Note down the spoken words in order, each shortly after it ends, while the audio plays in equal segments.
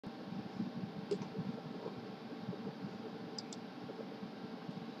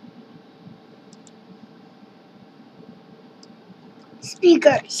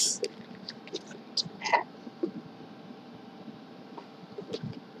speakers.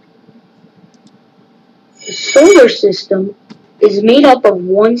 The solar system is made up of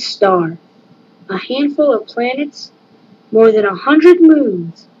one star, a handful of planets, more than 100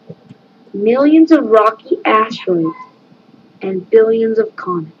 moons, millions of rocky asteroids, and billions of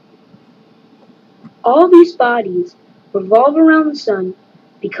comets. All these bodies revolve around the sun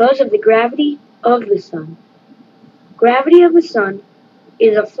because of the gravity of the sun. Gravity of the sun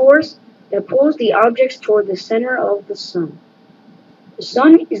is a force that pulls the objects toward the center of the sun. The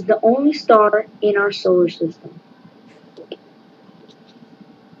sun is the only star in our solar system.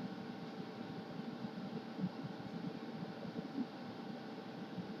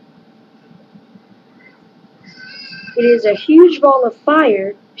 It is a huge ball of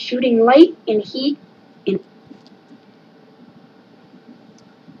fire shooting light and heat in.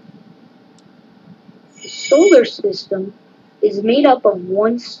 The solar system is made up of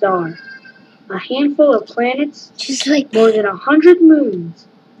one star, a handful of planets, Just like more than 100 moons,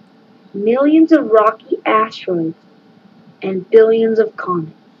 millions of rocky asteroids, and billions of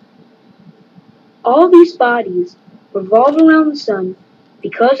comets. All these bodies revolve around the sun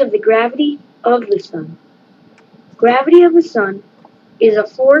because of the gravity of the sun. Gravity of the sun is a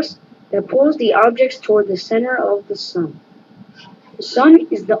force that pulls the objects toward the center of the sun. The sun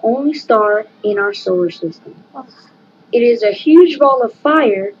is the only star in our solar system. It is a huge ball of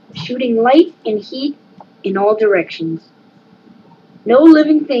fire shooting light and heat in all directions. No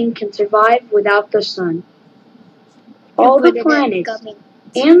living thing can survive without the sun. All the planets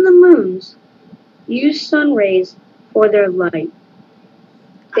and the moons use sun rays for their light.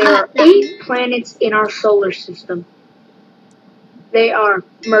 There are 8 planets in our solar system. They are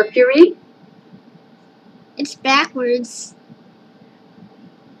Mercury, it's backwards.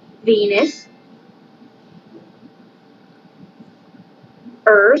 Venus,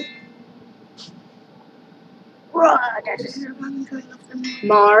 Earth, That is the one going off the map.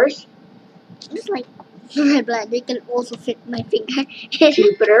 Mars, Just like my blood, they can also fit my finger.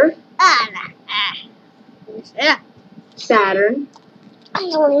 Jupiter, Yeah. Saturn, I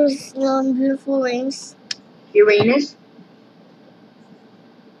know these beautiful rings. Uranus,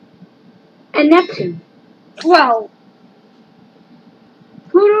 and Neptune. Wow.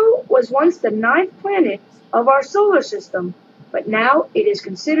 Pluto was once the 9th planet of our solar system, but now it is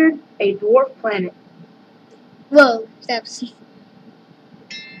considered a dwarf planet. Whoa, steps.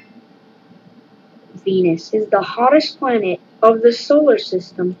 Venus is the hottest planet of the solar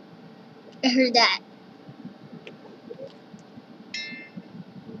system. I heard that.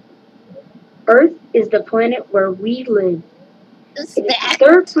 Earth is the planet where we live. It's It is the back.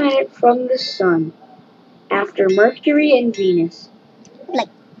 3rd planet from the sun, after Mercury and Venus.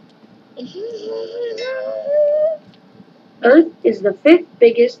 Earth is the 5th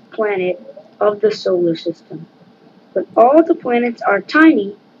biggest planet of the solar system, but all the planets are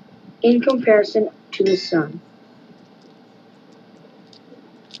tiny in comparison to the sun.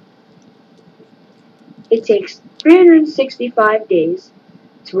 It takes 365 days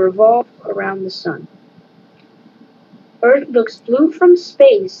to revolve around the sun. Earth looks blue from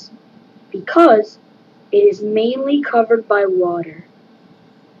space because it is mainly covered by water.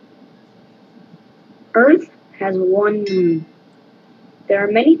 Earth has one moon. There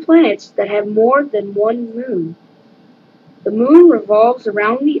are many planets that have more than one moon. The moon revolves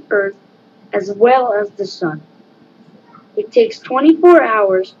around the Earth as well as the sun. It takes 24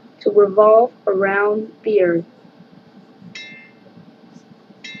 hours to revolve around the Earth.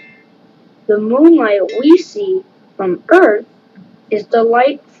 The moonlight we see from Earth is the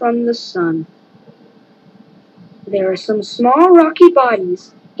light from the sun. There are some small rocky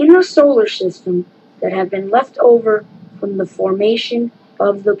bodies in the solar system that have been left over from the formation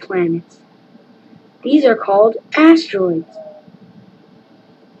of the planets. These are called asteroids.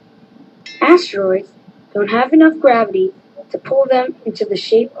 Asteroids don't have enough gravity to pull them into the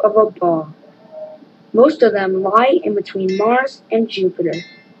shape of a ball. Most of them lie in between Mars and Jupiter.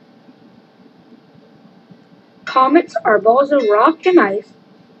 Comets are balls of rock and ice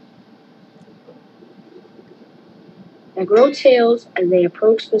that grow tails as they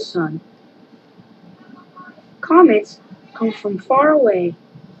approach the sun. Comets come from far away,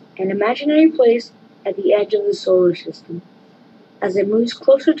 an imaginary place at the edge of the solar system. As it moves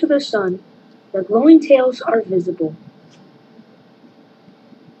closer to the sun, the glowing tails are visible.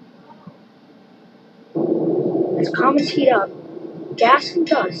 As comets heat up, gas and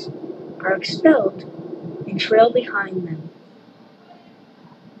dust are expelled and trail behind them.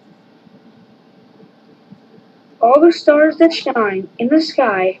 All the stars that shine in the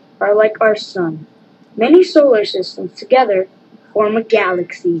sky are like our sun. Many solar systems together form a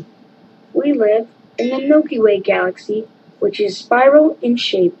galaxy. We live in the Milky Way galaxy, which is spiral in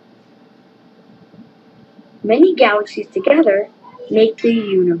shape. Many galaxies together make the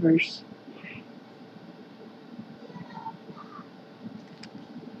universe.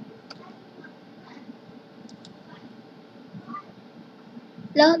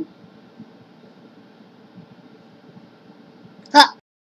 Love